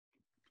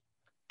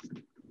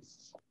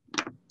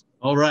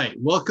All right,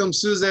 welcome,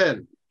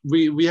 Susan.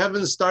 We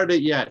haven't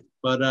started yet,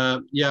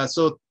 but yeah.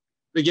 So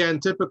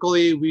again,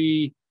 typically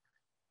we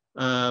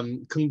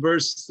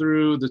converse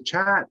through the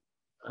chat.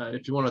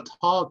 If you want to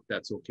talk,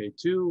 that's okay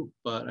too.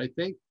 But I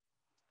think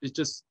it's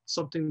just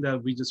something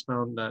that we just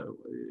found that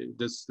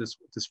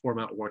this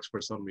format works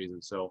for some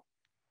reason. So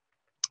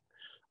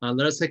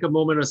let us take a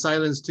moment of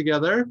silence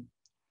together,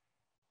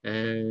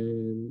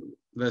 and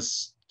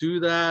let's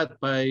do that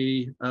by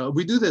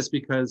we do this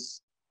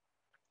because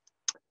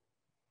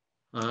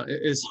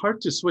it's hard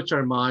to switch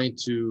our mind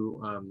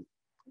to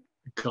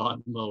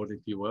God mode, if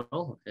you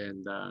will.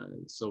 And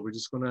so we're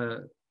just going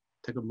to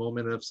take a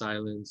moment of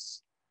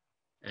silence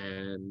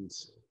and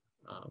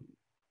um,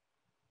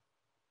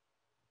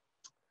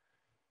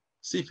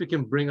 see if we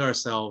can bring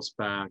ourselves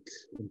back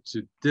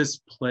into this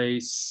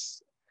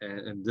place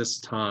and this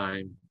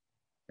time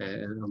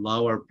and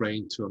allow our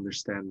brain to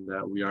understand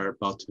that we are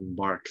about to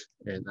embark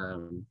in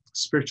a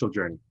spiritual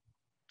journey.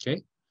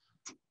 Okay?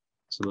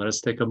 So let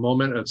us take a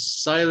moment of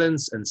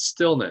silence and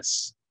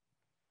stillness.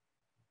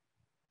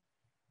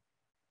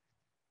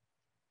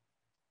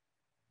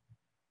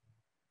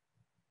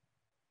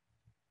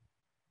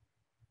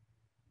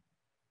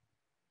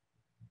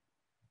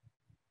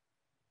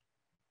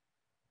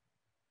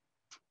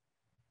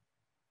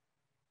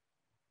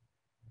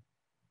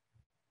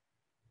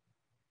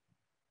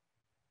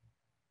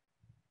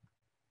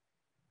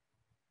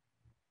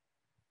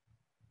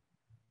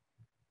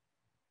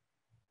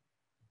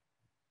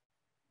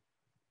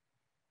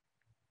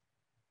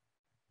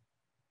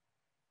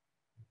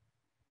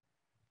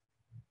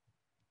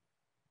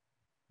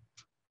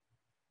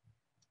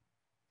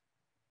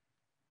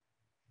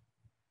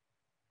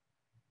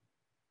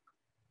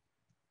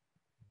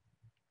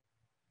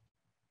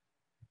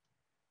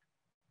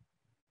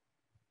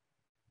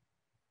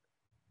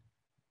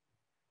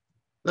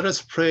 Let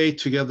us pray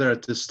together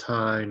at this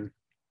time,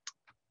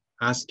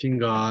 asking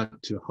God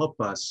to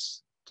help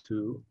us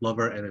to love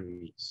our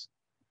enemies.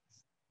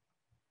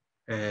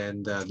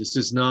 And this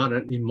is not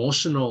an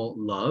emotional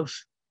love,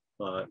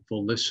 but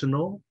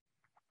volitional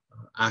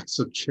acts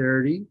of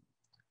charity.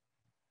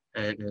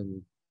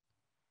 And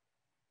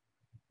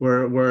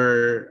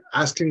we're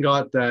asking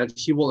God that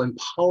He will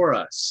empower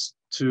us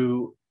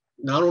to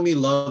not only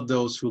love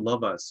those who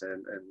love us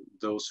and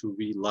those who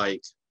we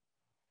like,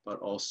 but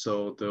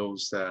also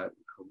those that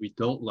we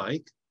don't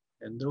like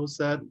and those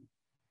that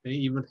may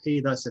even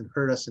hate us and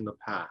hurt us in the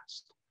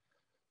past.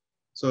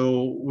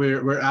 So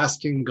we're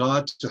asking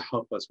God to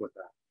help us with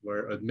that.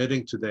 We're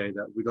admitting today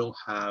that we don't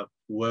have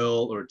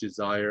will or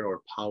desire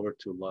or power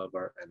to love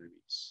our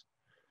enemies.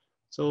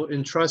 So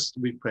in trust,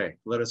 we pray.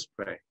 Let us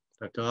pray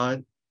that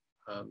God,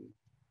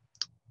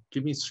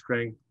 give me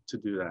strength to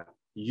do that.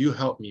 You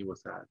help me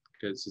with that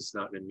because it's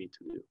not in me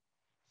to do.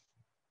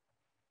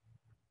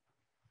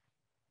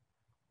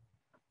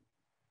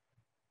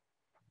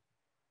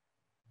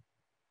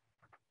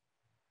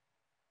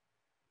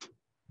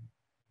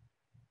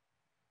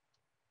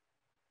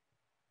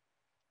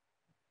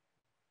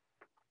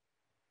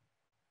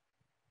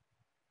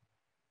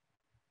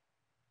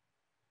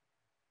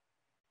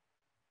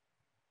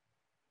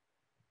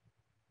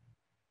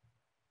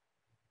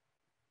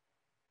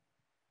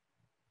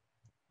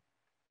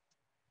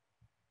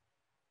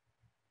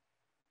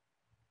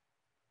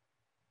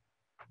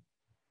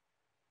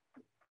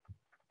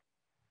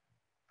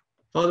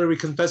 Father, we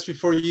confess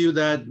before you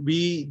that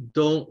we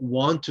don't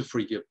want to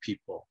forgive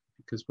people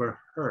because we're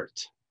hurt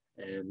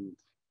and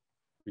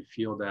we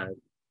feel that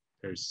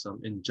there's some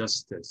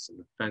injustice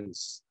and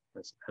offense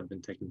that have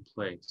been taking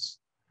place.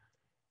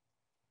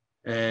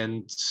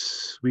 And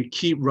we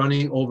keep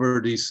running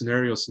over these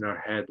scenarios in our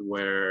head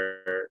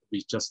where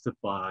we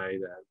justify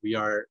that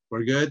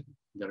we're good,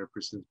 the other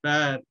person's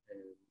bad, and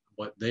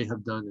what they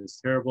have done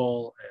is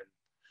terrible,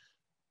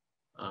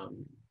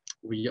 and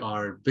we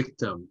are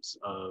victims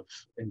of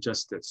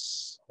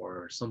injustice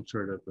or some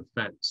sort of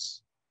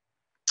offense.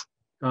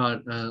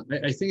 God,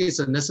 I think it's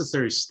a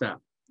necessary step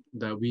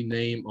that we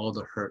name all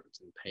the hurts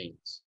and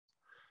pains.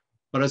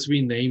 But as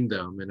we name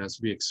them and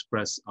as we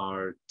express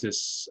our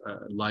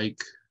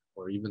dislike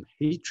or even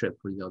hatred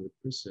for the other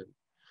person,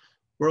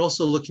 we're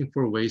also looking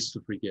for ways to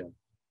forgive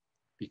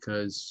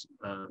because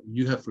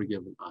you have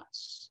forgiven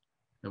us.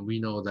 And we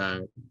know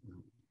that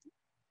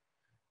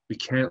we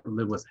can't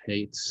live with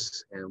hate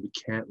and we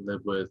can't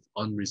live with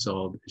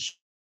unresolved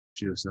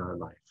issues in our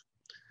life.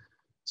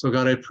 So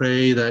God, I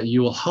pray that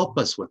you will help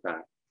us with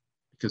that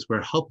because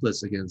we're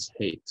helpless against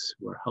hate.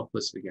 We're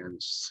helpless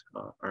against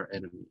our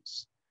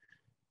enemies.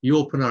 You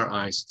open our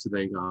eyes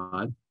today,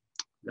 God,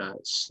 that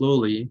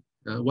slowly,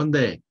 one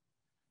day,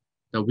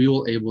 that we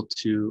will able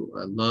to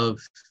love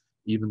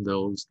even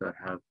those that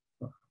have,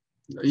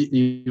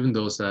 even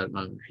those that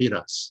hate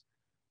us.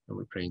 And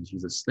we pray in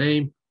Jesus'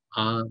 name,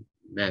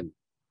 amen.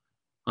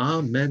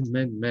 Amen,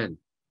 amen, amen.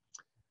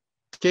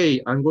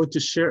 Okay, I'm going to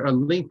share a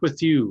link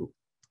with you.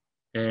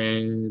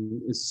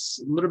 And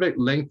it's a little bit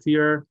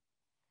lengthier,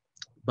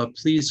 but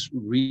please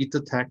read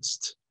the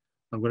text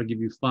I'm going to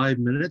give you 5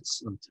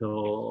 minutes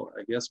until,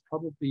 I guess,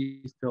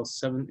 probably till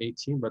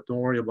 7:18, but don't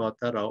worry about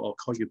that. I'll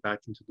call you back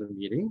into the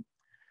meeting.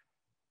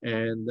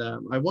 And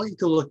I want you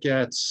to look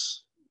at,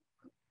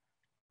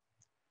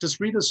 just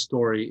read a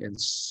story and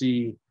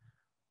see,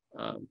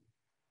 um,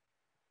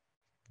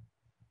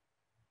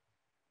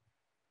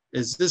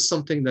 is this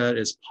something that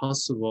is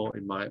possible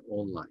in my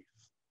own life?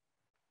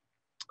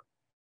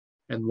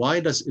 And why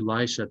does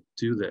Elisha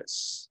do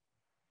this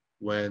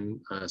when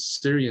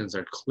Syrians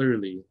are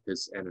clearly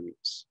his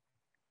enemies?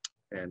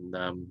 And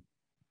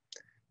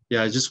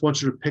yeah, I just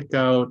want you to pick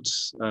out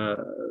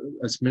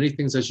as many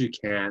things as you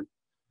can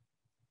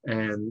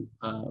and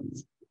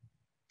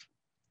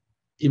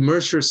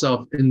immerse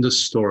yourself in the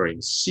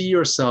story. See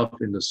yourself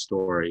in the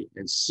story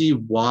and see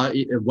what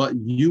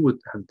you would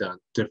have done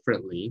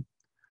differently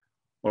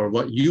or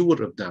what you would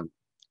have done,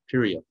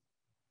 period.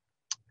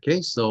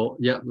 Okay, so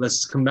yeah,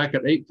 let's come back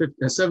at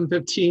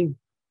 7:15,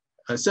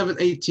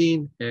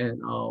 7:18,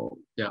 and I'll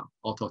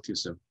talk to you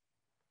soon.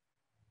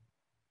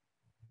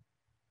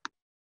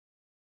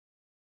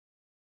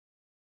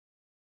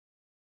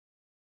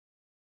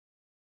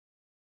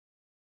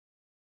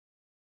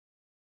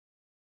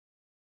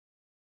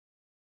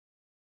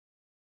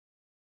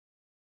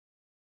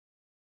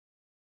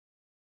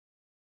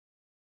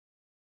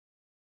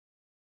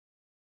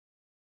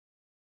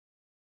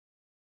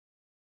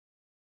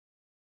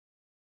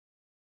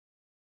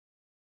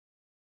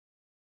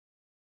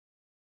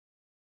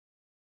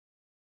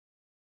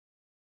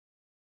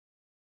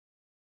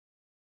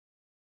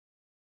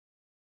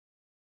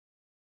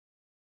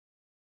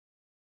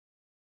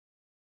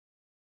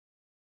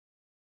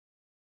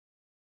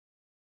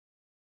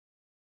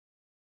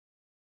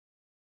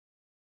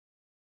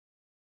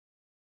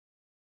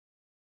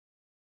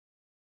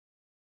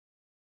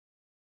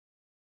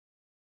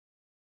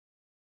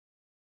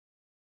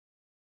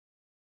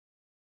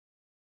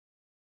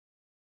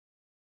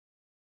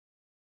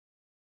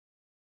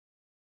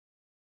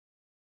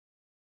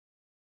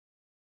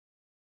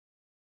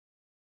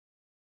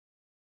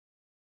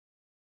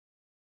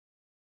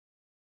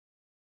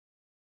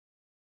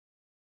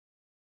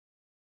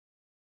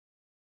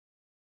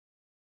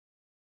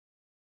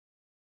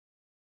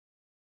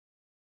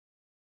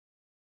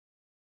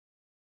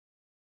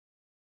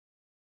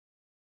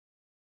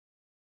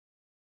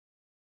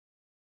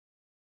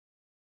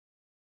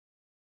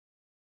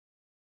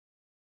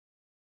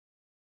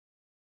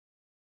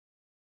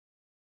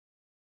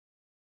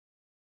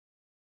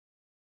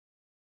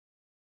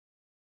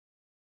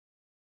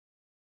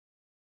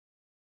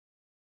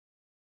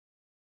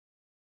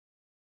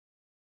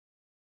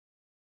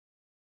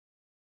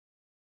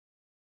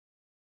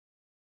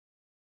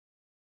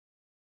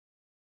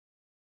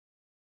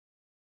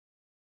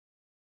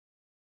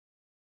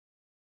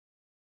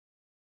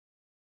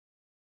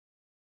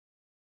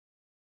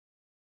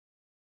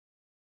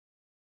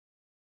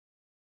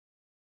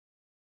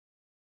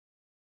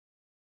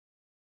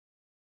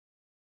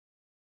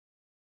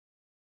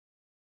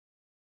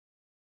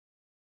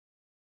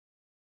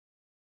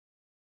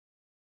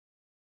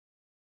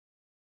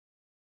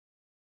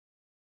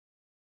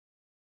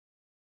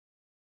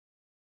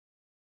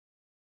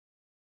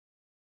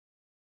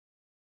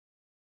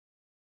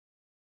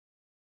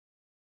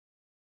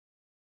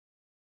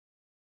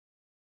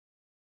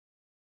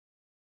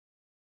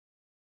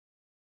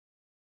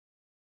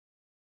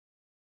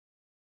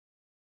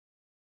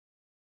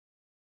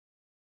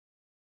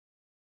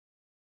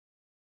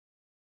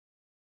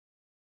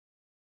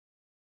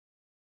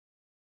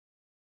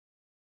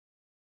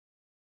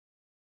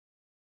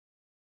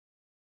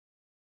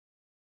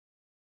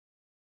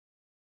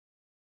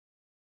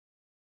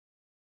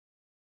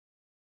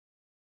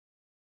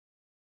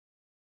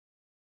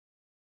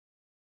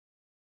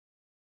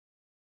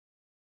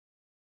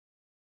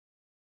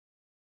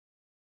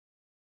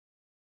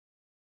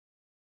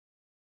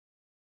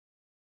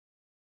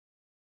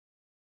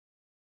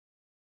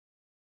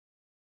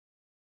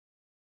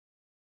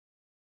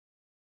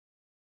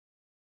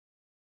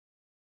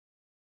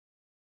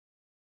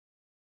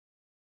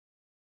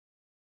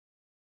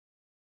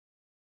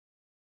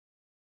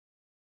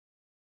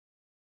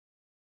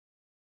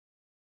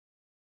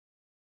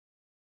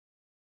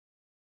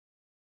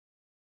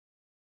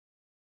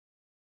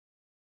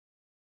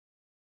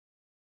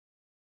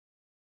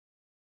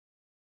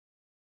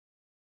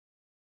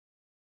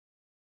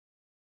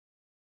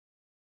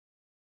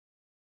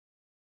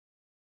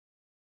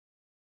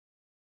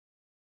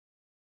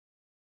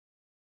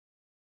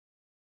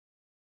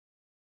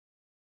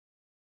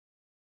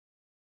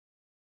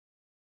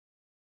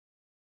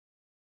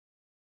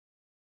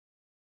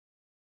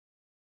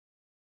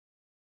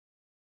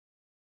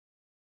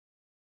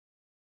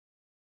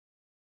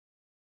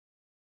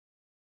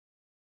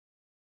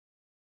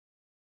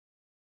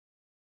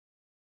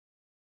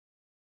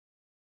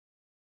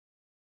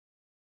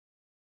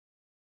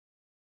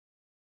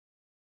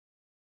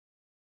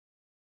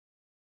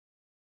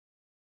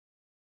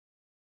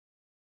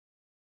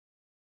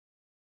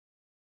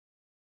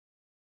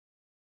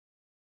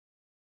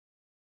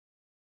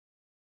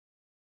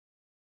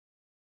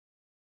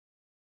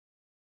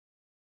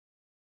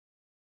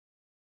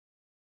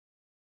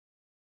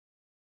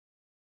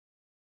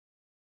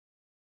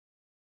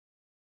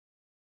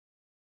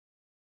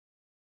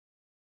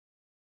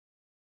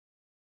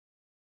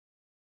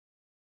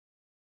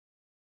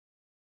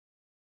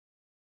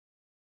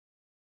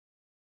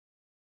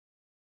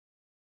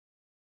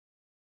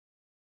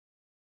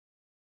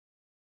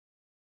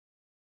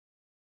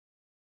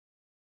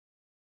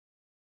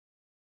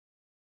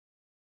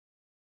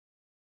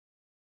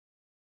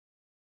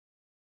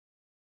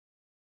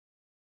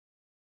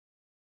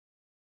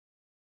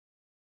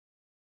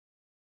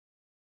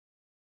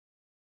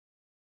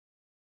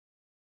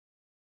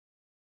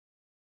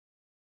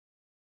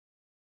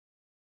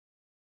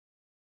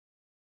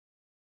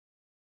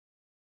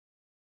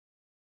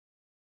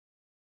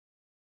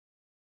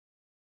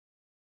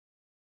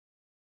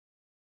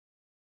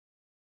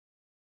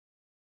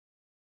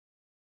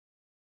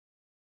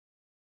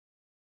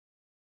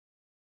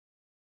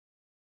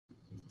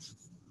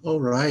 All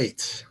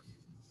right.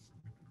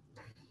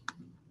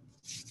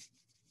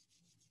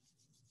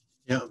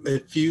 Yeah,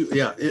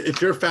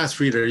 if you're a fast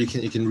reader, you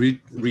can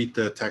read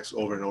the text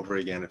over and over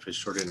again if it's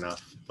short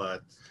enough.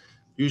 But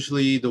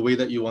usually the way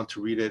that you want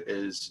to read it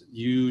is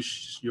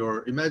use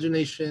your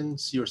imagination,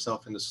 see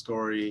yourself in the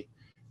story,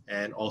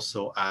 and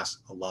also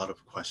ask a lot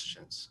of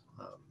questions.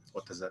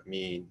 What does that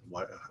mean?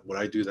 Why would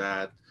I do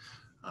that?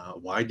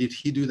 Why did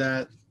he do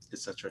that?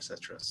 Etc.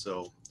 Etc.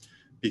 So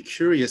be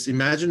curious,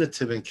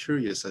 imaginative and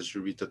curious as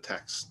you read the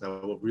text. That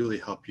will really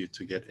help you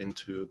to get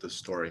into the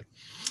story.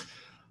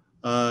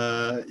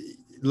 Uh,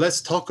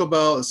 let's talk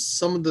about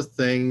some of the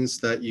things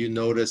that you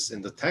notice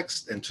in the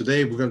text. And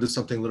today we're going to do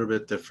something a little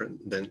bit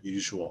different than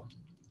usual.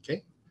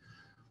 Okay.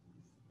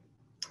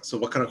 So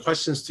what kind of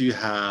questions do you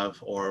have,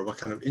 or what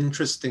kind of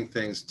interesting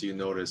things do you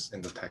notice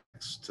in the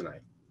text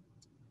tonight?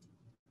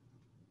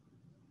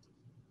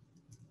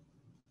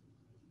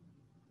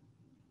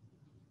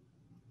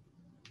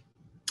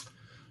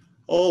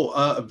 Oh,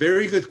 a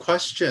very good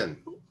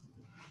question.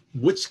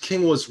 Which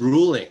king was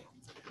ruling?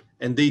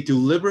 And they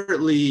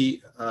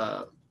deliberately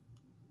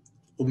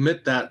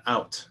omit that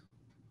out.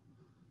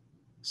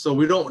 So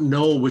we don't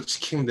know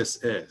which king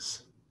this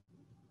is.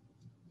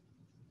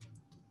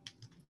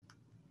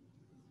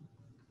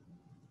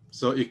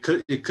 So it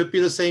could be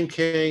the same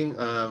king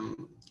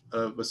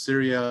of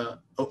Assyria,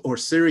 or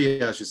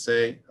Syria, I should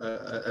say,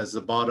 as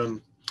the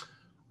bottom.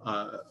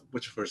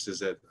 Which verse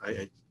is it?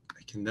 I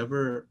can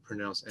never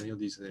pronounce any of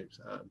these names.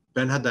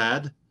 Ben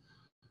Hadad.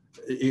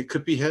 It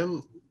could be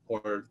him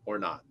or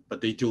not,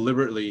 but they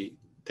deliberately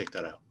take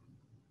that out,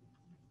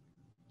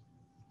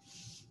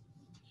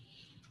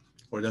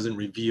 or it doesn't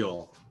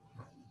reveal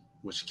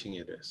which king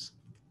it is.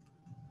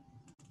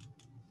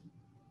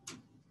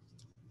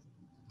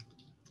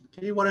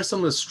 Okay, what are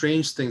some of the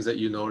strange things that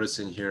you notice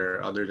in here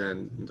other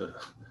than the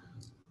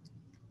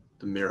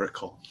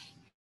miracle?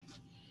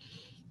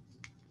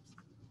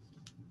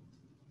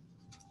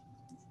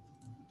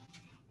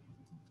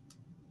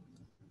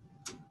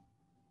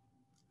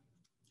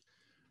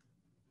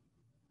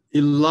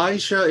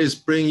 Elisha is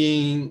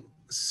bringing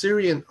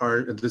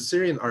the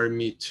Syrian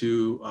army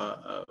to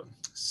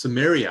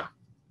Samaria,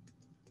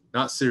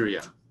 not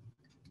Syria.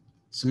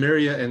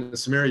 Samaria,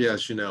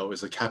 as you know,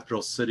 is the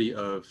capital city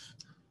of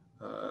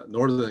the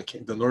Northern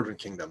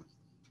Kingdom.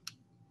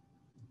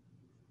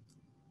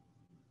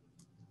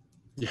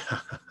 Yeah.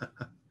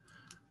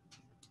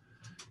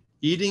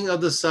 Eating of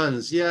the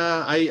sons.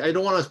 Yeah, I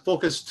don't want to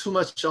focus too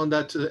much on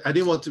that. I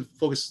didn't want to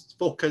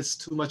focus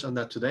too much on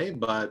that today,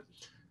 but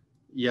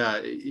yeah,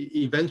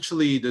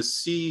 eventually the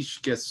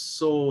siege gets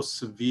so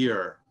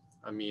severe.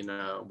 I mean,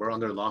 we're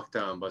under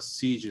lockdown, but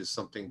siege is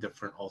something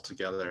different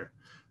altogether.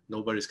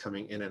 Nobody's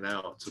coming in and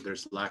out, so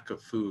there's lack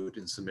of food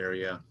in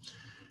Samaria,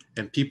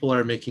 and people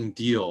are making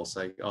deals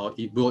like,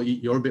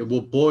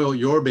 we'll boil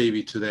your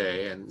baby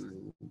today,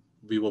 and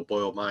we will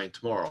boil mine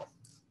tomorrow.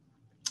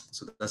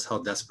 So that's how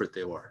desperate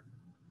they were.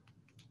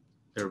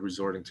 They're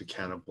resorting to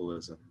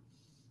cannibalism.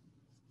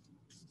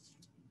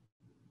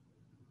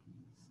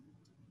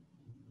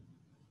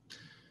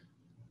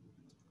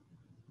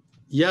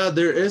 Yeah,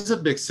 there is a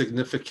big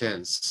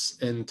significance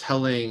in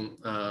telling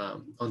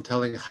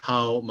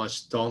how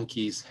much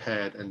donkey's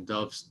head and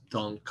dove's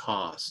dung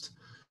cost.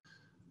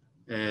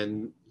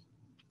 And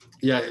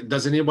yeah,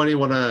 does anybody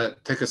want to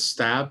take a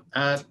stab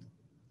at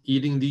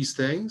eating these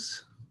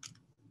things?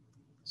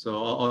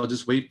 So I'll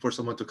just wait for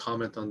someone to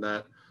comment on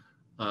that.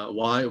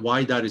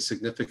 Why that is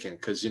significant?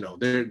 Because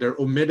they're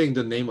omitting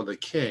the name of the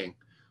king,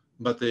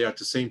 but they are at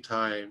the same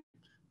time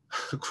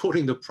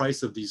quoting the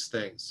price of these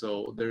things.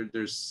 So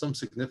there's some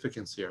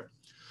significance here.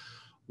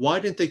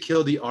 Why didn't they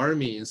kill the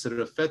army instead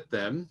of fed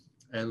them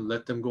and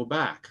let them go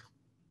back?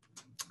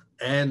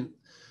 And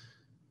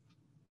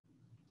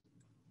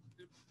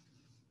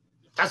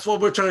that's what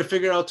we're trying to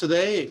figure out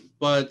today.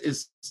 But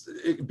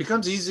it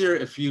becomes easier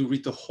if you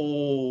read the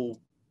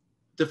whole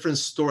different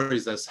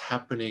stories that's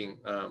happening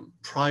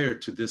prior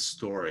to this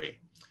story.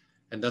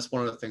 And that's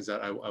one of the things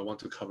that I want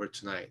to cover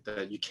tonight,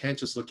 that you can't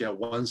just look at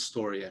one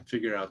story and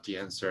figure out the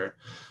answer.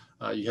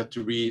 You have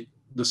to read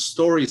the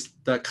stories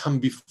that come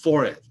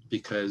before it,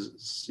 because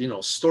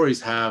stories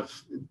they're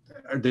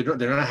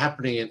not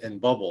happening in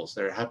bubbles,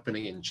 they're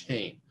happening in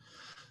chain.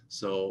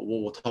 So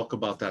we'll talk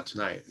about that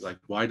tonight. Like,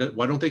 why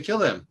don't they kill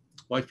them?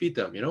 Why feed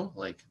them?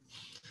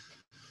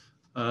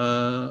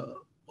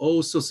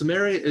 So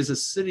Samaria is a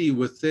city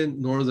within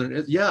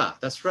northern. Yeah,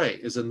 that's right.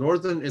 Is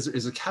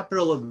a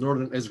capital of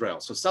northern Israel.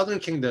 So Southern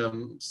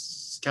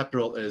Kingdom's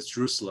capital is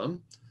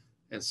Jerusalem,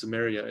 and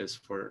Samaria is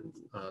for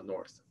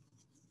north.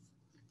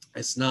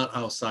 It's not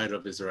outside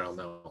of Israel,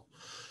 no.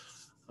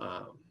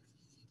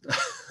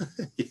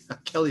 Yeah,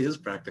 Kelly is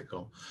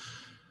practical.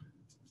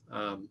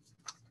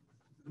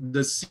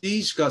 The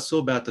siege got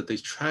so bad that the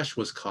trash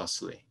was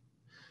costly.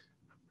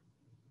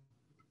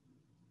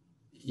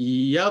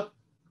 Yep.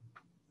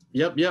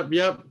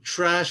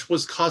 Trash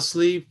was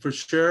costly for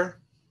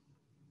sure.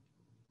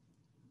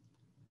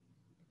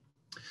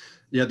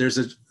 Yeah, there's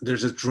a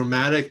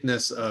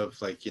dramaticness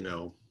of, like,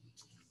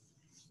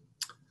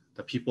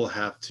 that people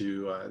have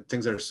to,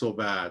 things that are so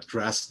bad,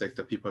 drastic,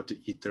 that people have to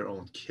eat their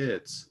own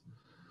kids.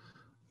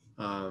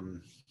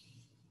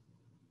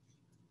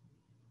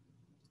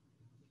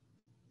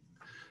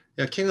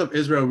 Yeah, King of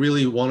Israel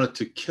really wanted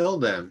to kill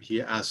them.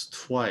 He asked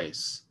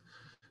twice.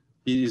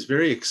 He is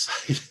very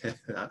excited.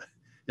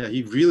 Yeah,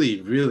 he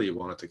really, really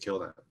wanted to kill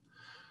them.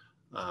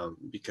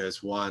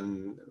 Because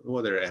one,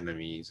 well, they're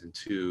enemies, and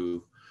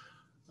two,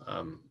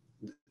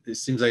 it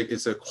seems like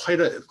it's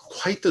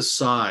quite the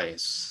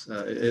size.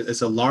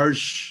 It's a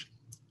large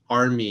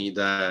army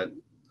that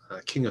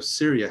King of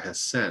Syria has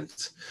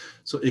sent,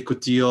 so it could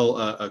deal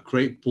a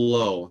great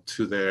blow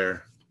to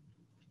their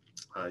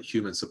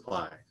human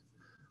supply.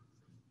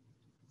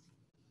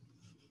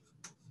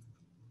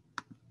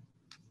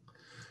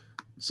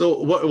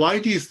 So why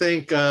do you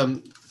think,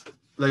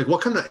 like,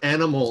 what kind of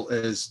animal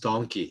is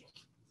donkey?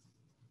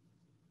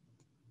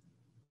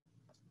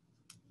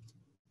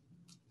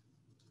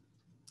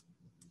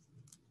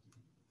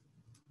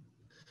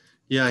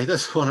 Yeah, he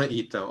doesn't want to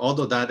eat them,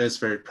 although that is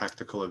very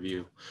practical of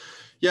you.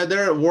 Yeah,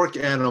 they're a work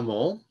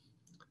animal,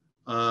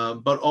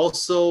 but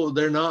also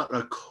they're not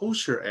a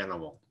kosher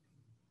animal.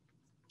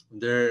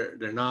 They're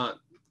not,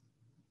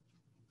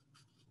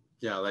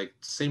 yeah, like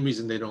same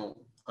reason they don't,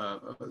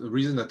 the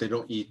reason that they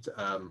don't eat,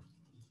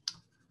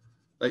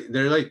 like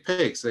they're like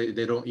pigs, they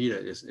don't eat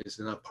it. It's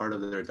not part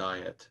of their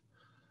diet.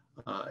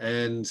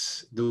 And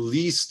the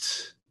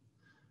least,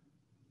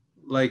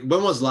 like,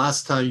 when was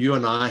last time you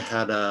and I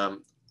had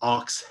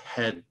ox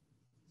head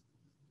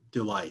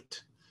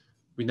delight?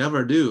 We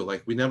never do.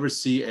 Like, we never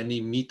see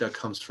any meat that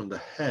comes from the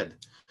head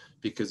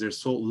because there's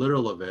so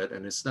little of it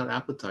and it's not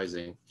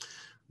appetizing.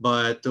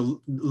 But the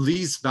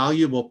least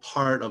valuable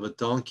part of a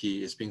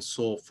donkey is being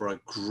sold for a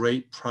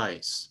great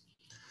price.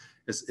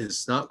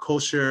 It's not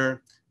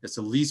kosher. It's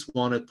the least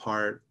wanted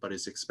part, but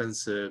it's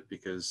expensive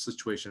because the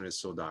situation is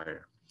so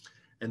dire.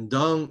 And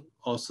dung,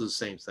 also the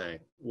same thing.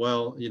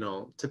 Well, you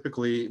know,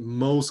 typically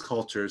most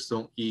cultures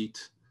don't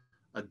eat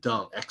a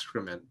dung,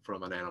 excrement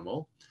from an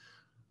animal,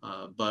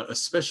 but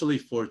especially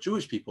for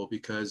Jewish people,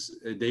 because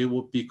they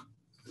will be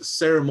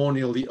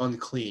ceremonially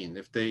unclean.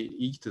 If they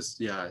eat this,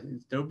 yeah,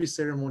 they'll be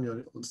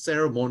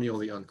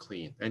ceremonially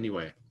unclean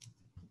anyway.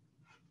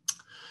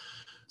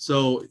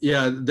 So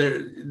yeah,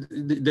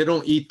 they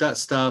don't eat that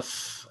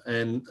stuff,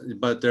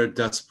 but they're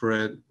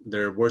desperate.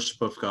 Their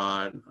worship of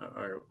God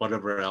or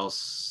whatever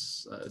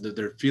else,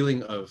 their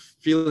feeling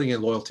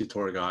and loyalty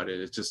toward God,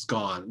 it's just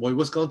gone. Well, it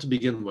was gone to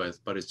begin with,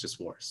 but it's just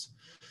worse.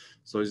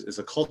 So it's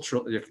a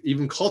cultural,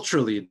 even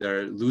culturally,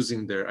 they're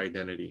losing their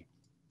identity.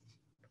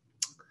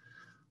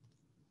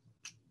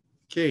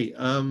 Okay,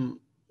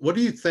 what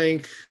do you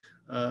think?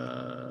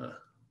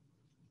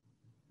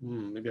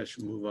 Maybe I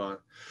should move on.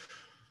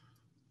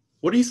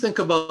 What do you think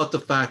about the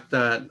fact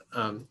that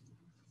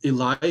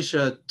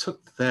Elijah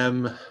took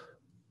them,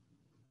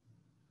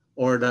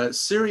 or the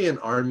Syrian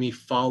army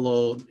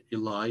followed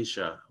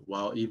Elijah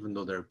while, even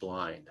though they're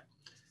blind?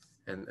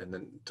 And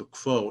then to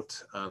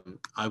quote,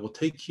 I will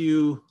take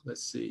you,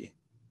 let's see.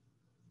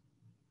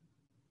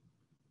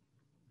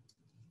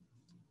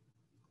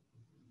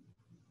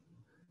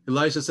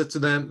 Elijah said to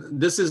them,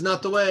 this is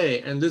not the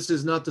way, and this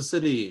is not the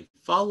city.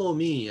 Follow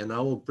me, and I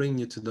will bring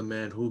you to the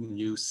man whom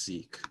you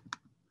seek.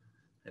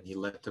 And he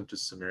led them to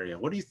Samaria.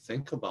 What do you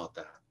think about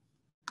that?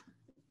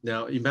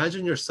 Now,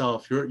 imagine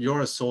yourself,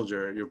 you're a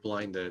soldier, you're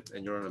blinded,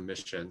 and you're on a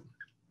mission.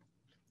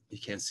 You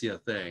can't see a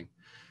thing.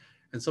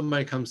 And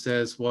somebody comes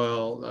and says,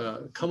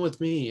 well, come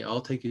with me. I'll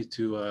take you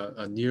to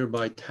a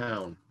nearby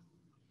town.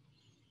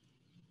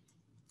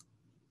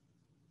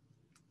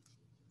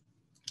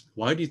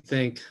 Why do you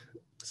think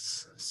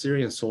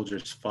Syrian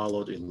soldiers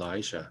followed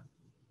Elijah?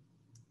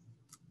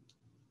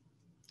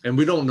 And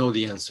we don't know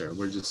the answer.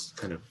 We're just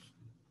kind of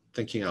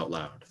thinking out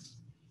loud.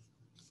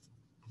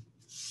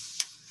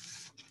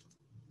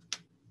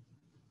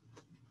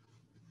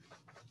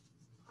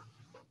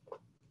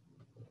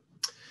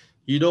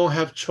 You don't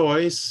have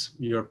choice.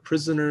 You're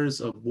prisoners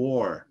of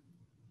war.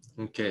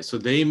 Okay, so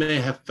they may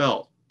have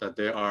felt that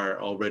they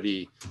are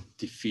already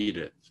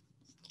defeated.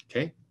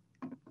 Okay.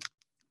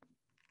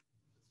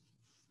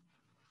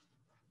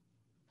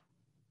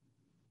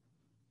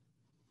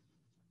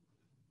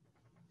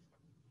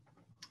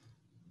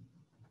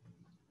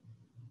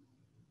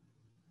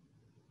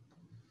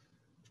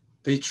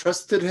 They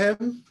trusted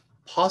him,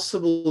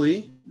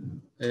 possibly,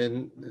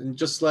 and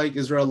just like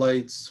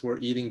Israelites were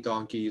eating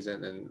donkeys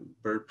and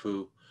bird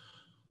poo,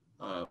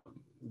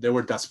 they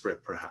were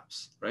desperate,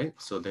 perhaps, right?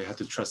 So they had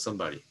to trust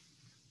somebody.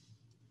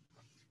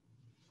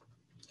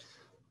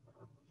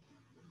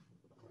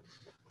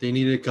 They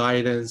needed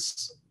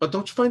guidance. But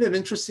don't you find it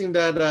interesting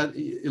that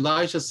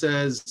Elijah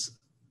says,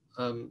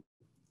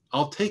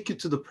 I'll take you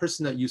to the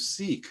person that you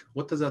seek?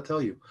 What does that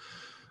tell you?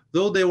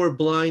 Though they were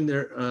blind,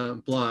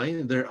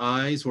 their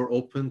eyes were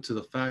open to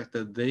the fact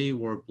that they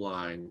were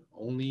blind.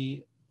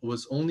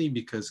 Was only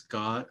because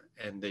God,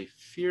 and they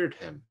feared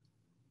him.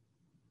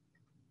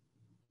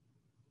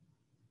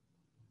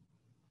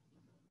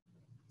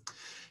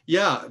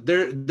 Yeah,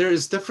 there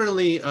is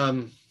definitely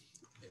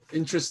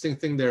interesting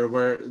thing there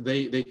where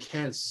they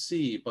can't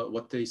see, but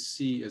what they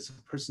see is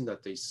a person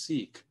that they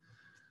seek.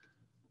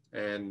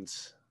 And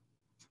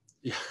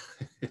yeah,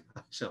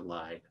 I should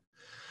lie.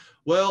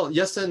 Well,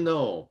 yes and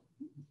no,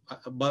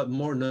 but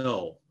more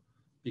no,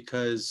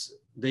 because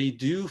they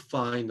do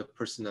find the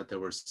person that they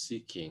were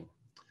seeking.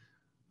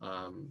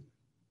 Um,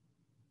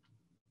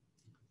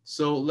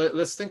 so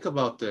let's think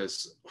about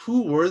this.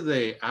 Who were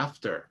they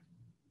after?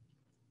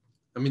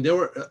 I mean, they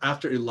were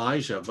after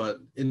Elijah, but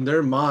in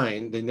their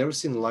mind, they never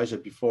seen Elijah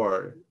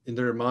before. In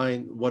their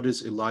mind, what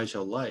is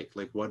Elijah like?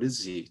 Like, what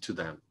is he to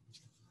them?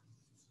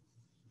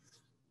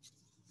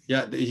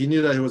 Yeah, he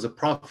knew that he was a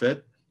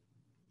prophet.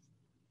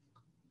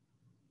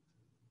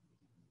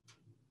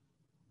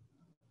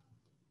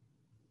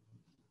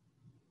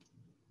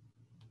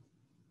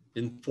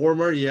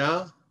 Informer,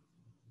 yeah.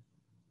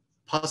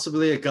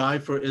 Possibly a guy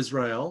for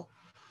Israel.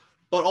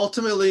 But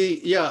ultimately,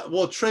 yeah,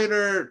 well,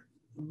 traitor,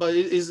 but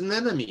he's an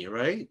enemy,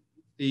 right?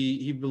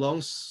 He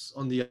belongs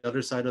on the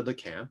other side of the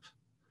camp.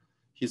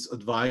 He's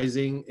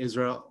advising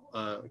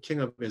Israel, king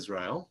of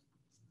Israel.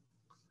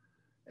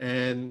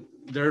 And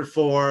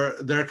therefore,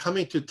 they're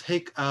coming to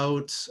take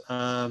out,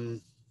 I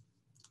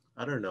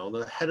don't know,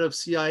 the head of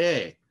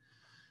CIA.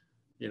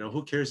 You know,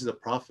 who cares? He's a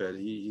prophet.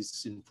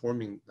 He's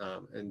informing,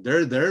 and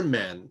their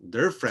men,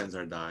 their friends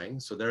are dying,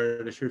 so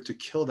they're here to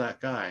kill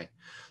that guy.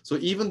 So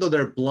even though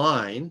they're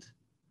blind,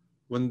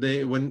 when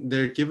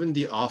they're given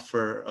the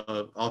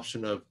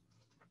option of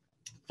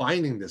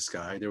finding this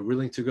guy, they're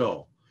willing to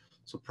go.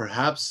 So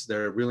perhaps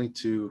they're willing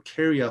to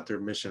carry out their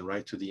mission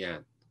right to the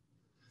end.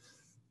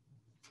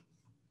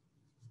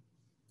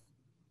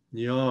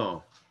 Yeah.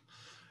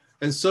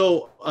 And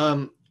so,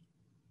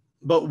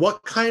 but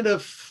what kind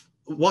of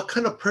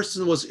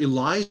person was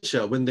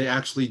Elijah when they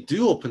actually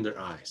do open their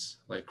eyes?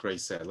 Like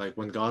Grace said, like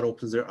when God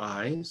opens their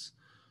eyes,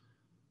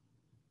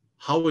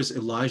 how is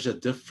Elijah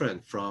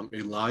different from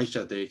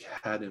Elijah they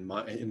had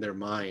in their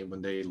mind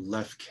when they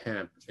left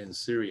camp in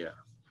Syria?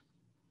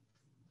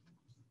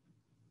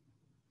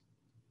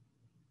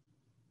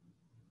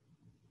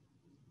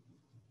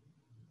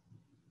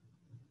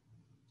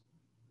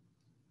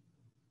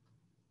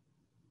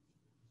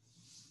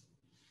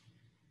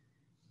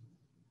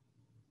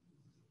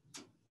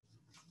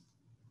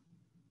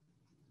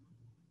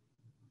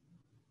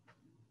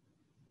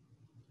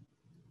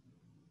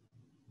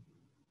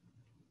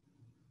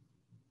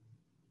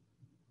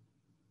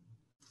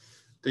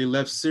 They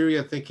left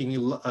Syria thinking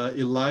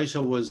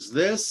Elijah was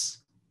this,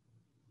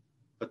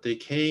 but they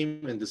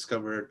came and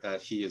discovered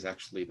that he is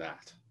actually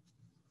that.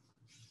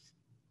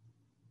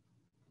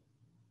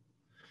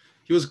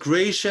 He was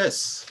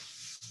gracious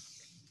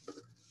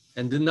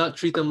and did not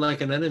treat them like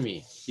an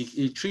enemy.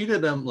 He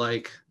treated them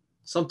like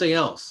something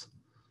else.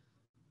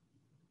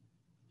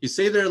 He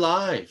saved their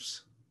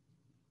lives.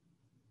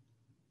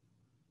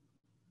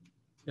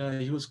 Yeah,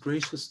 he was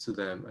gracious to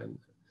them and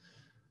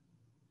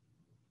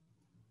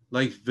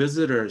like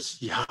visitors.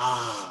 Yeah,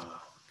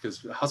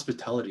 because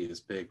hospitality is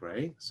big,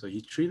 right? So he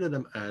treated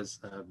them as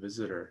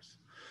visitors.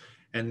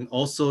 And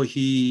also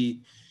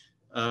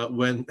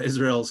when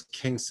Israel's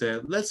king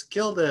said, let's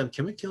kill them.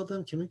 Can we kill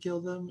them? Can we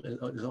kill them? And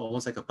it's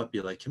almost like a puppy,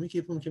 like, can we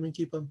keep them? Can we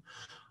keep them?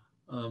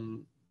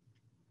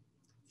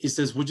 He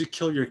says, would you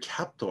kill your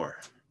captor?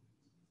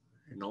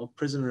 You know,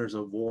 prisoners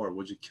of war,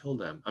 would you kill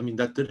them? I mean,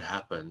 that did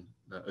happen.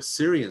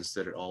 Assyrians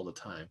did it all the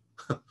time.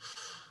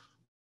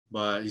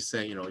 But he's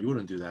saying, you know, you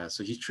wouldn't do that.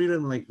 So he treated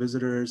them like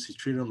visitors. He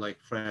treated them like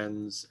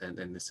friends, and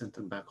they sent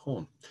them back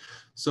home.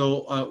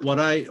 So what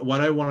I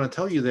want to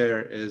tell you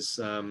there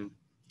is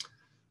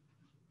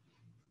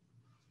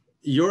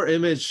your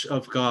image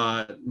of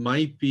God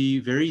might be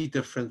very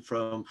different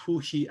from who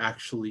he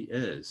actually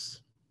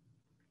is.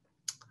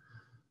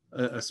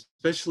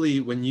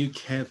 Especially when you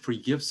can't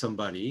forgive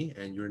somebody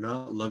and you're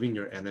not loving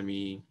your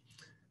enemy,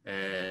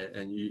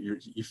 and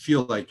you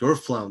feel like you're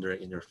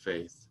floundering in your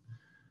faith.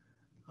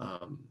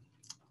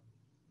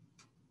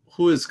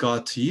 Who is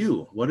God to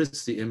you? What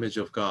is the image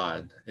of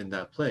God in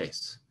that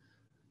place?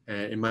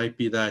 And it might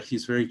be that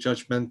he's very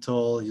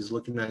judgmental. He's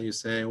looking at you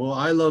saying, well,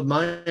 I love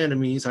my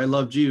enemies. I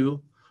loved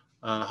you.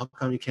 How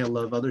come you can't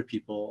love other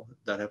people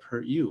that have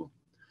hurt you?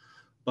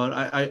 But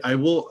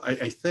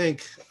I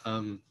think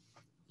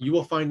you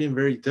will find him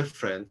very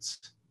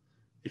different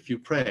if you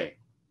pray.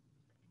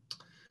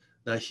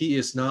 That he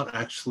is not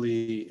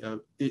actually,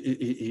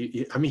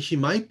 I mean, he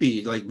might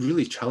be like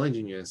really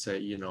challenging you and say,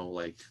 you know,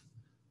 like,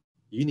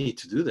 you need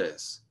to do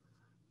this.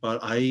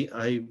 But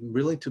I'm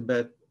willing to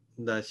bet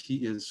that he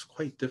is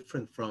quite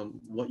different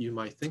from what you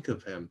might think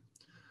of him.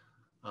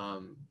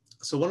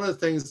 So what are the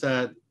things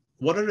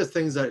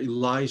that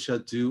Elijah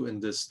do in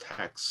this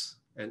text?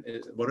 And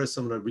what are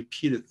some of the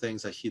repeated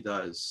things that he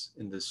does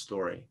in this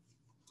story?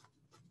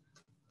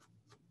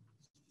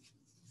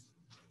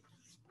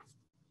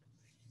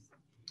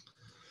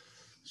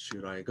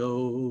 Should I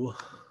go?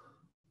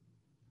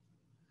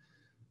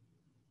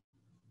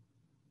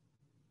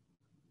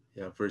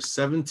 Yeah, verse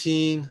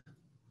 17.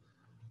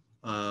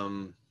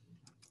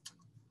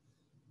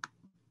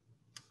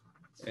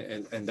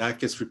 and that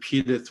gets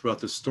repeated throughout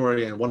the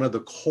story. And one of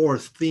the core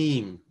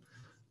themes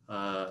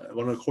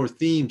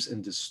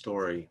in this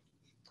story.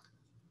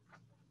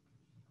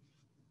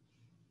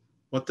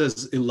 What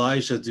does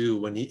Elijah do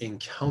when he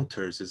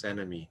encounters his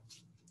enemy?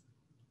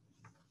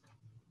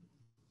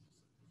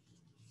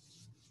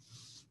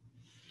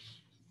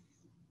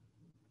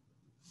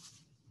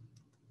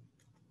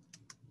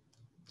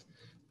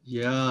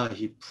 Yeah,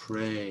 he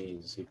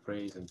prays. He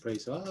prays and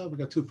prays. Oh, we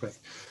got two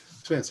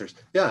answers.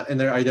 Yeah, and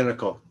they're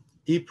identical.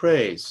 He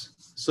prays.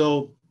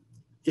 So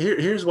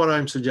here's what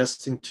I'm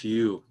suggesting to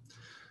you.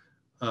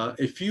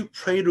 If you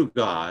pray to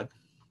God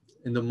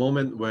in the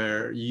moment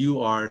where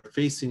you are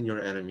facing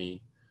your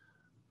enemy,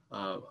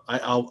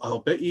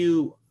 I'll bet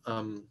you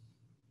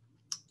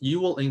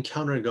you will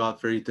encounter God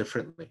very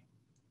differently.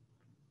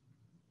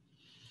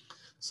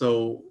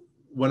 So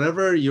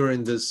whenever you're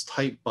in this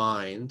tight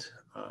bind,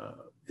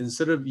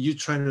 instead of you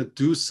trying to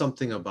do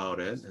something about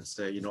it and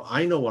say,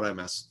 I know what I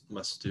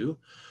must do,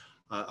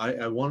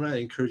 I want to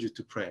encourage you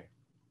to pray.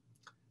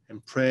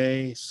 And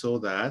pray so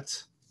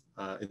that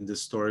in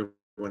this story,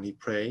 when he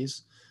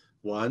prays,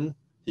 one,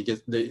 he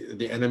gets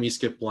the enemies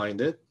get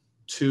blinded.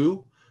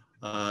 Two,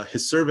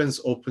 his servants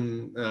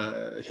open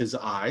his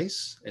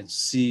eyes and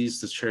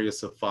sees the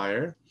chariots of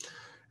fire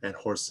and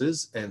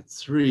horses. And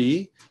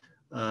three,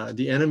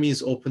 the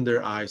enemies open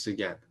their eyes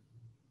again.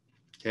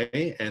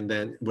 Okay, and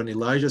then when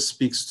Elijah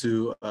speaks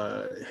to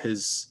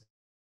his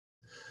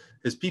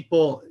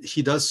people,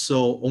 he does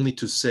so only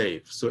to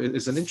save. So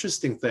it's an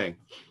interesting thing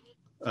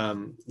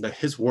that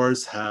his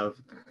words have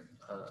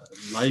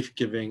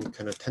life-giving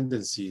kind of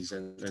tendencies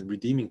and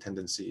redeeming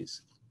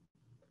tendencies,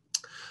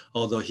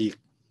 although he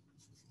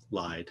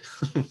lied.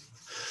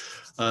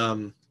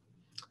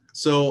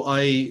 So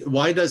I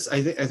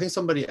think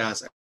somebody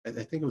asked, I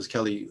think it was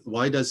Kelly,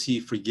 why does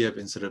he forgive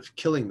instead of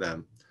killing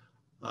them?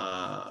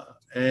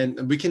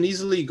 And we can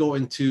easily go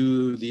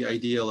into the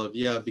ideal of,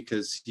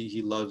 because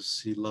he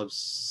loves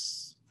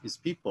his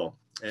people.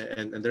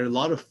 And there are a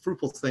lot of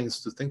fruitful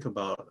things to think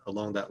about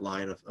along that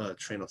line of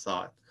train of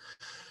thought.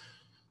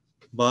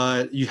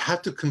 But you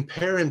have to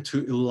compare him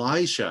to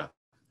Elijah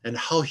and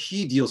how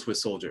he deals with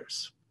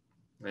soldiers.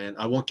 And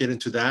I won't get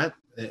into that.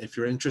 If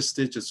you're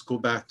interested, just go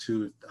back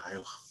to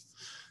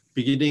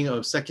beginning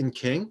of 2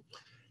 King.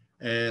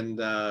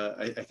 And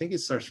I think it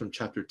starts from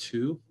chapter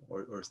 2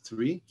 or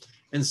 3,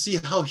 and see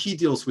how he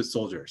deals with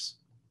soldiers.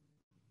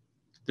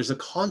 There's a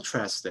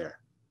contrast there.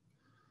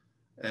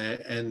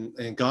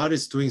 And God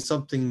is doing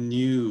something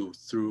new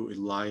through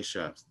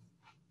Elisha.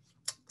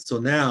 So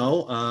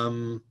now,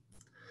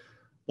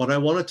 what I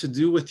wanted to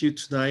do with you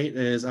tonight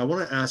is I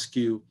want to ask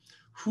you,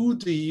 who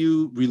do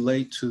you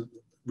relate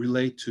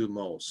to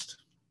most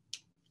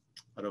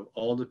out of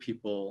all the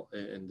people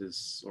in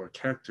this, or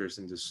characters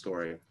in this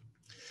story?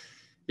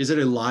 Is it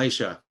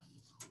Elijah,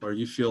 where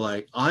you feel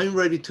like, I'm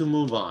ready to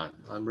move on,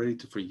 I'm ready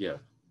to forgive,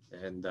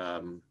 and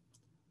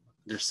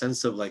their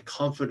sense of like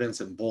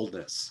confidence and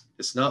boldness,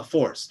 it's not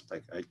forced,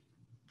 like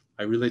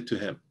I relate to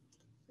him.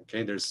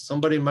 Okay, there's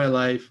somebody in my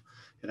life,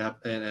 and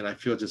I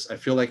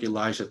feel like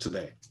Elijah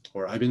today,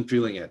 or I've been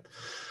feeling it.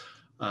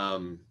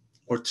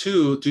 Or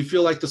two, do you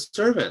feel like the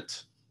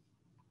servant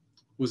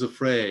who's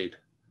afraid,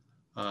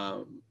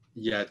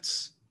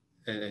 yet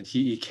and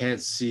he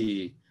can't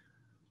see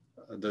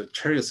the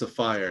chariots of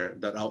fire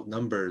that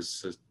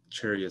outnumbers the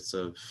chariots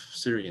of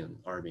Syrian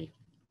army?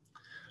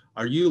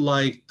 Are you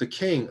like the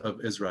king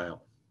of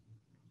Israel,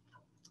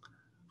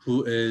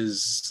 who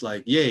is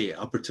like, yay,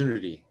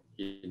 opportunity,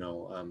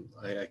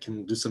 I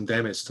can do some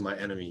damage to my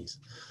enemies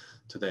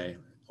today?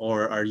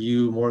 Or are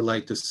you more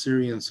like the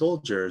Syrian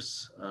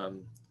soldiers,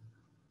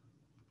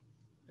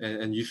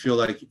 and you feel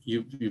like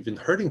you've been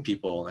hurting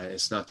people and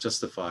it's not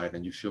justified,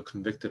 and you feel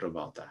convicted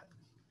about that?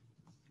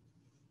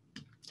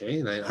 Okay,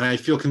 and I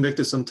feel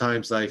convicted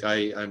sometimes, like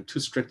I'm too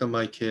strict on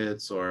my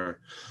kids, or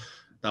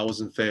that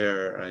wasn't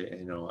fair,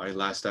 I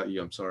lashed at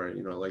you, I'm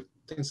sorry, like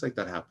things like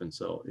that happen.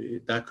 So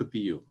that could be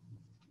you.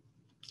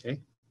 Okay,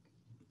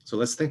 so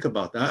let's think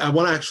about that. I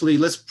want to actually,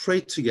 let's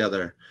pray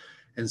together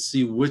and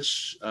see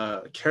which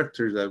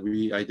character that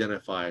we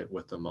identify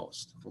with the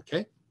most.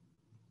 Okay,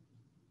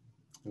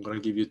 I'm going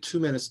to give you 2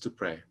 minutes to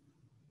pray.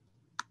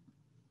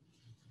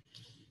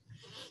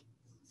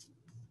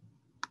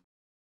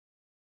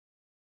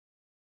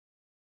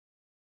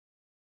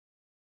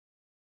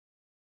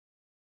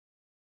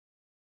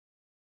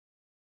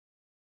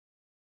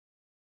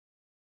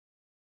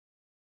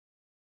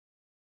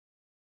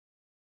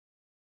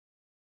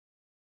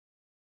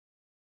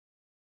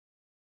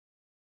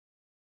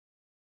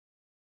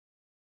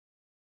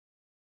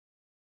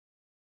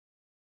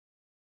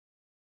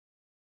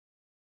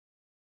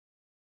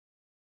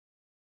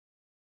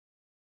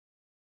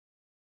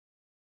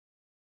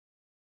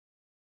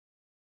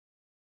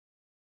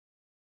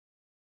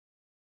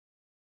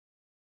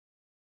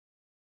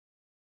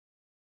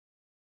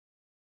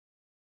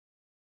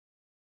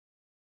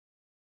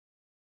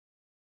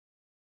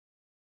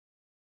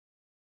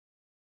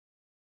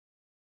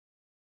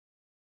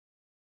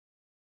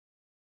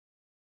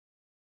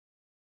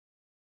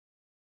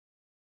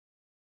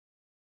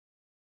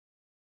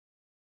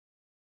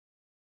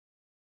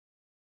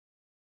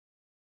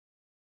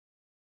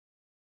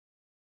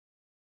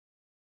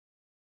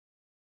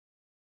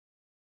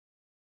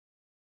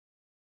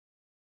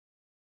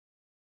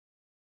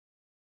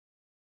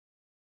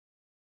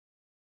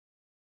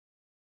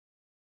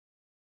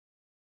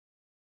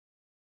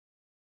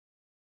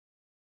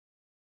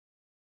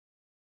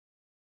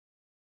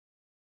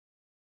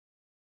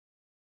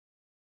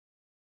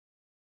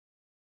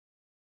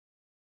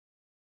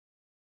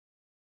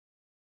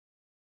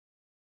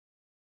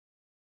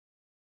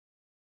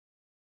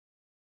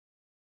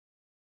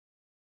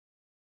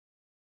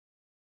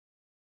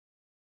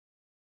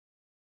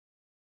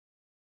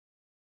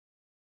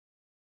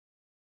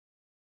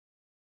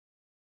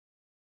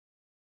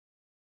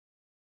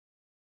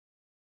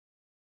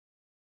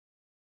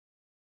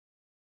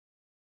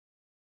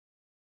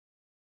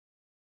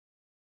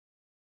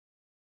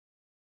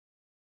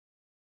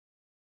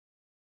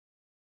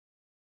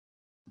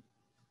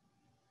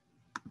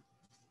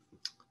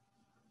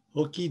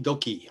 Okie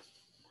dokie.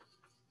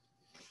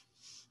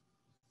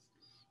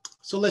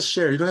 So let's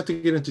share. You don't have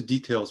to get into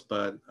details,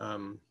 but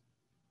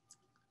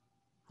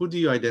who do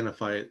you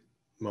identify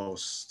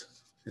most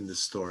in this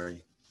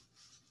story?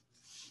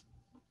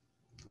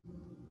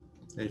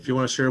 And if you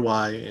want to share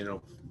why,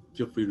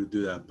 feel free to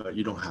do that, but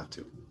you don't have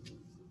to.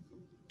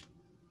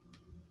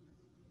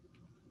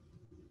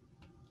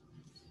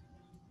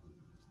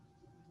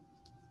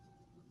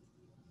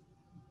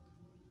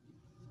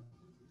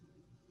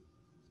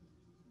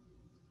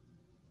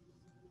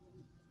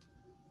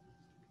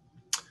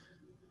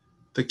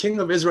 The king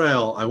of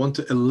Israel, I want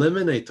to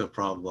eliminate the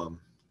problem.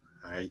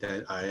 I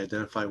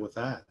identify with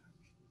that.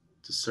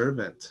 The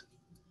servant,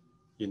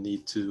 you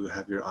need to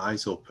have your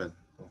eyes open.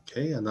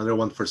 Okay, another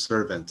one for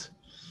servant.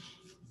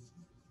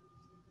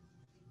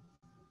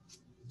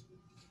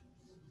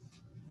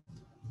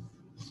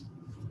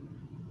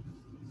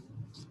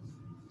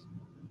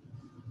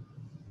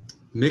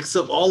 Mix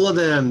up all of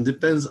them,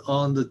 depends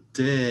on the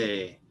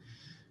day.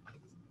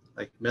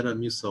 Like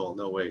Metamucil,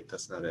 no wait,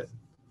 that's not it.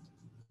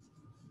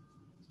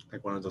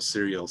 Like one of those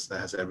cereals that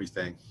has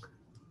everything.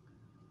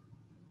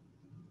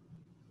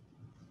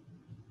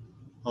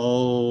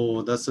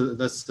 Oh,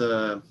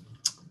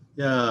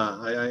 yeah,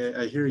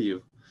 I hear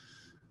you.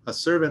 A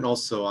servant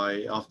also,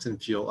 I often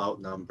feel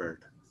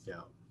outnumbered.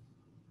 Yeah.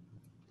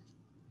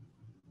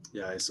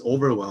 Yeah, it's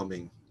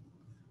overwhelming.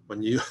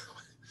 When you,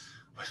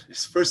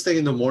 it's first thing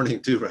in the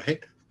morning too,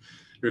 right?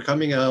 You're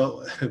coming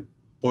out,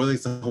 boiling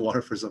some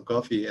water for some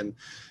coffee, and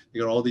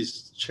you got all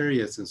these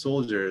chariots and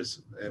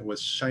soldiers with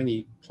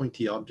shiny,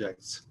 pointy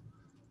objects.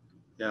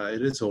 Yeah,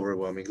 it is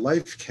overwhelming.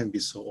 Life can be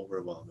so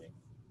overwhelming.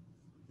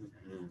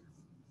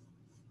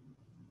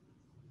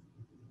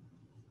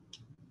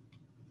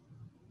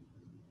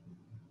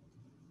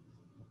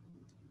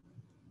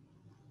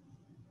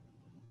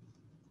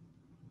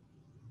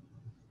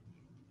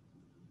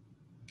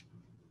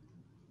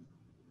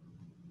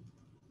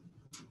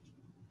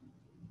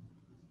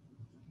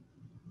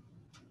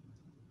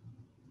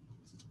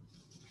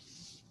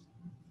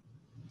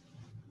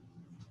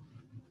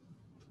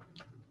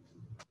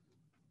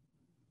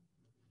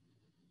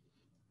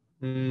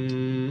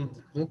 Mm-hmm.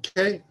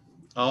 Okay,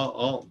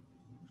 I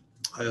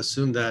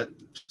assume that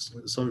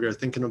some of you are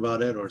thinking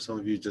about it, or some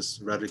of you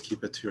just rather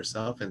keep it to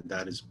yourself, and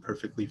that is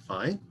perfectly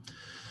fine.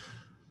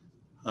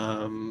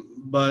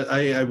 But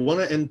I want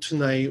to end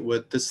tonight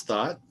with this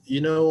thought.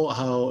 You know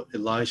how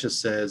Elijah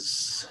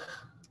says,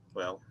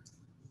 well,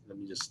 let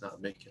me just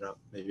not make it up.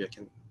 Maybe I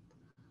can.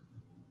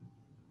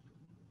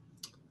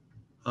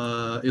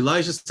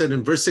 Elijah said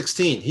in verse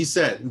 16, he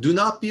said, "Do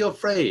not be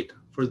afraid,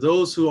 for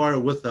those who are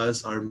with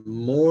us are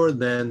more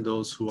than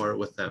those who are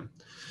with them."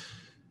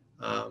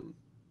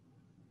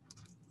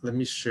 Let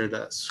me share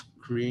that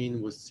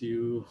screen with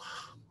you,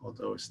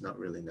 although it's not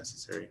really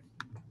necessary.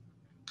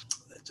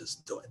 Let's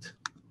just do it.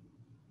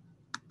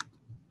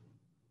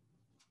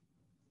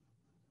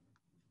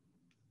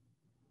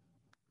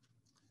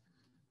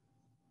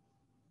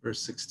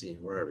 Verse 16,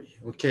 where are we?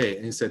 Okay,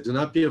 and he said, "Do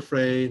not be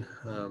afraid,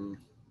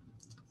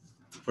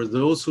 for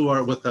those who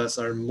are with us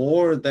are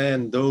more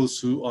than those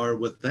who are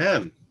with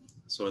them."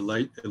 So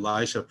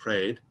Elisha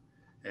prayed,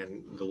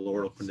 and the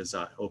Lord opened his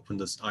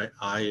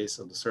eyes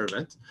of the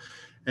servant.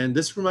 And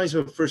this reminds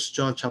me of 1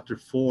 John chapter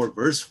 4,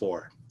 verse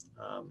 4.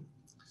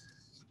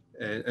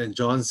 And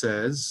John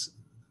says,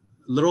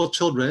 "Little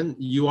children,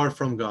 you are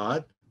from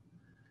God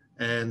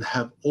and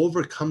have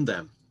overcome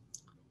them.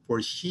 For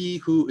he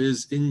who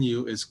is in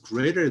you is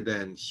greater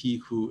than he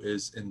who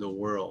is in the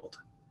world."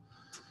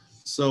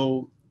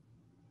 So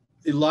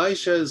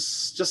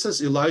just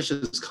as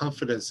Elijah's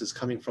confidence is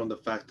coming from the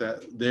fact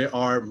that there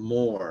are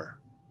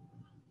more,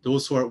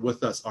 those who are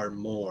with us are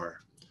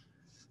more.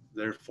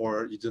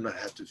 Therefore, you do not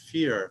have to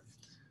fear.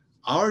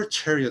 Our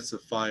chariots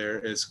of fire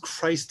is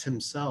Christ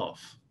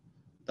himself,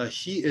 that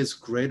he is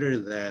greater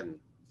than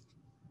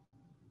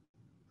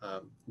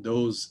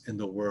those in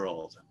the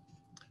world.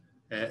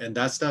 And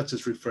that's not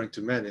just referring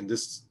to men. In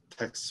this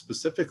text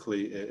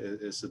specifically,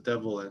 is the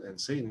devil and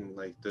Satan,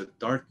 like the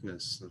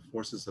darkness, the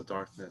forces of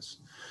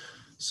darkness.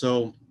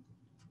 So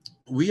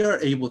we are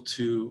able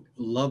to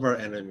love our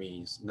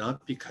enemies,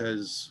 not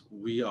because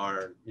we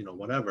are,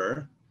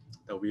 whatever,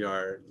 that we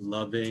are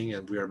loving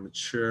and we are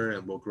mature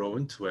and we'll grow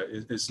into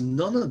it. It's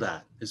none of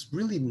that. It's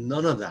really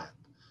none of that.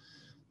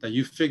 That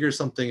you figure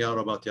something out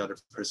about the other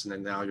person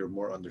and now you're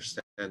more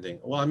understanding.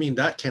 Well, I mean,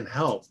 that can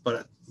help,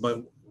 but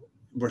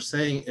we're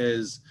saying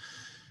is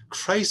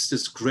Christ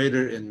is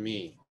greater in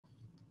me,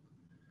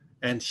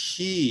 and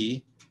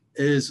he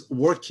is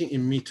working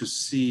in me to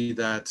see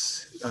that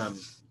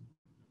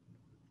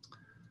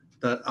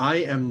that I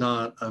am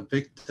not a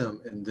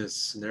victim in this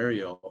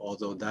scenario,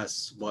 although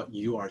that's what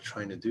you are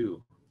trying to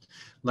do.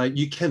 Like,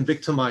 you can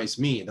victimize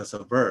me, that's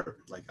a verb.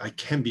 Like, I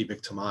can be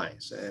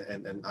victimized,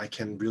 and I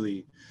can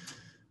really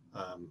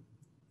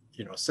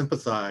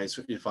sympathize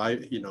if I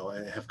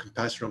have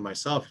compassion on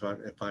myself,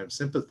 if I'm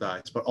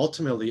sympathized, but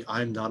ultimately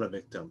I'm not a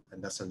victim,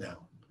 and that's a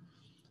noun.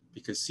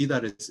 Because see,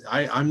 that it's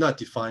I'm not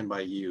defined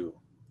by you.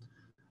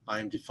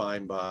 I'm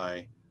defined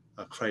by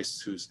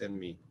Christ who's in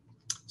me.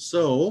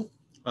 So,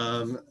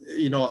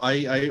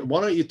 I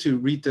wanted you to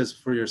read this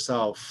for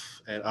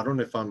yourself, and I don't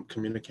know if I'm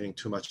communicating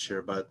too much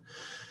here, but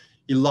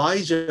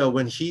Elijah,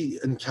 when he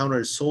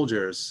encounters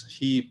soldiers,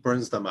 he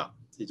burns them up.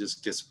 He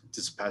just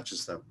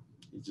dispatches them.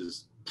 He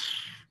just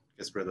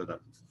gets rid of them.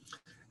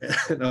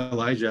 And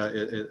Elijah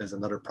is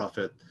another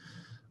prophet,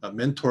 a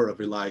mentor of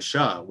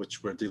Elisha,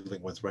 which we're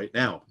dealing with right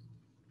now.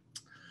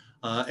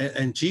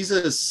 And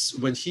Jesus,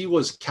 when he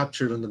was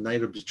captured on the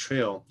night of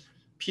betrayal,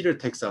 Peter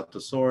takes out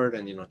the sword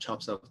and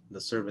chops out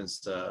the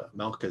servant's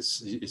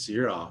Malchus, his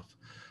ear off.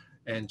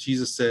 And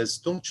Jesus says,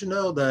 "Don't you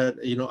know that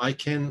I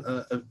can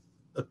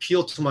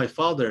appeal to my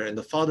Father, and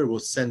the Father will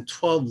send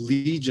 12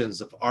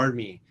 legions of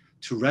army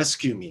to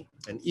rescue me,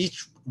 and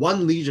each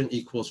one legion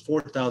equals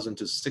 4,000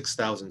 to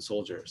 6,000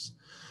 soldiers."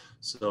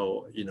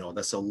 So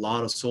that's a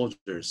lot of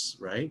soldiers,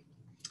 right?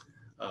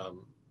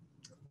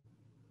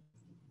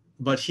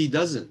 But he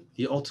doesn't.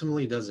 He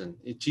ultimately doesn't.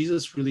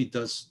 Jesus really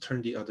does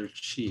turn the other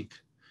cheek.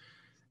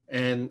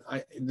 And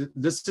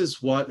this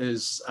is what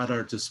is at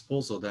our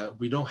disposal, that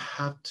we don't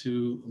have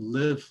to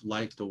live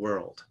like the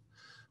world.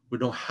 We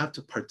don't have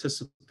to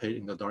participate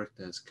in the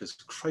darkness because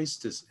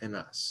Christ is in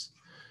us.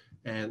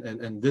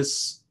 And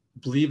this,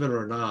 believe it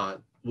or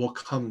not, will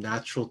come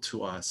natural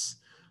to us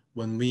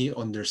when we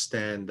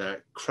understand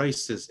that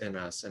Christ is in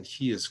us and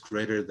he is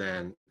greater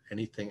than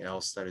anything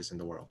else that is in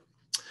the world.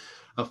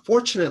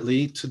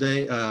 Fortunately,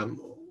 today,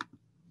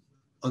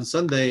 on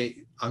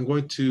Sunday, I'm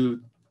going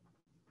to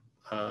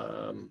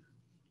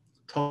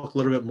talk a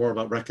little bit more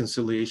about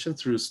reconciliation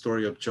through the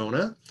story of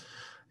Jonah,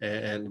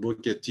 and we'll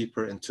get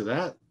deeper into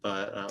that.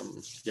 But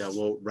yeah,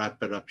 we'll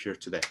wrap it up here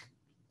today.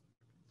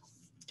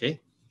 Okay,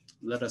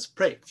 let us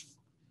pray.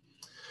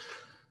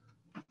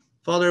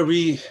 Father,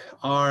 we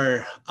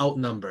are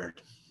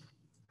outnumbered,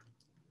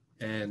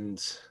 and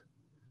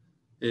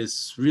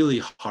it's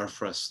really hard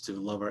for us to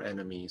love our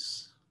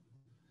enemies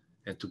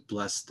and to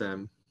bless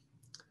them.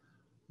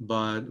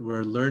 But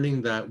we're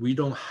learning that we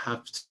don't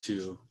have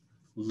to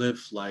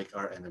live like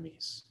our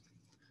enemies,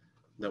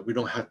 that we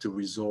don't have to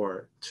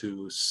resort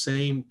to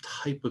same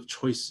type of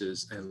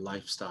choices and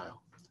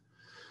lifestyle.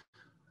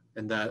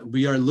 And that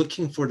we are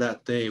looking for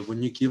that day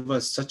when you give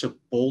us such a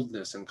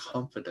boldness and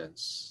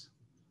confidence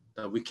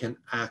that we can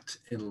act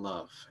in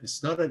love.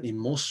 It's not an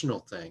emotional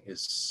thing,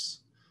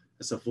 it's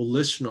a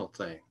volitional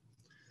thing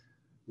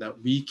that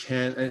we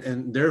can,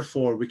 and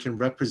therefore we can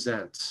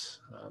represent.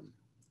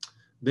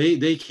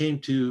 They came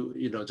to,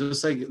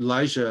 just like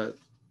Elijah,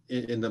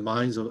 in the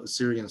minds of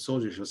Syrian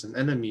soldiers, was an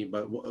enemy,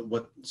 but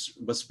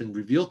what's been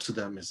revealed to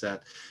them is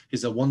that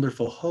he's a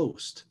wonderful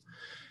host.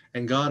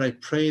 And God, I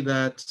pray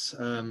that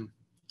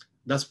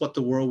that's what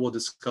the world will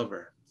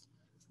discover,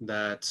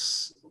 that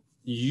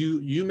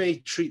you may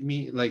treat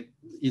me like,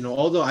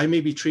 although I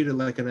may be treated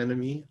like an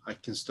enemy, I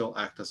can still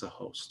act as a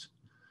host,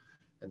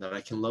 and that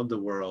I can love the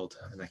world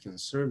and I can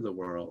serve the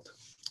world.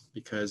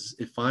 Because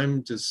if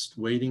I'm just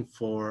waiting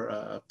for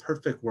a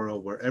perfect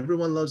world where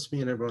everyone loves me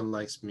and everyone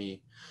likes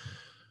me,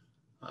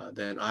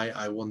 then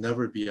I will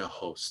never be a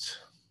host.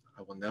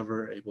 I will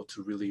never able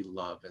to really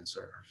love and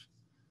serve,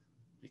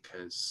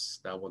 because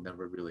that will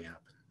never really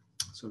happen.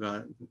 So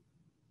God,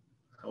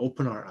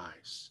 open our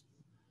eyes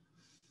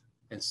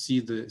and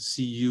see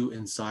you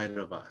inside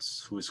of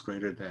us, who is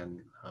greater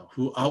than,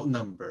 who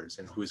outnumbers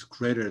and who is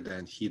greater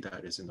than he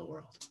that is in the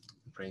world.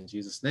 I pray in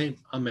Jesus' name,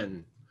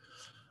 amen.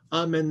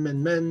 Amen, amen,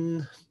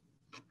 amen.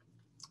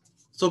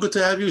 So good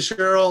to have you,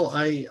 Cheryl.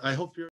 I hope you're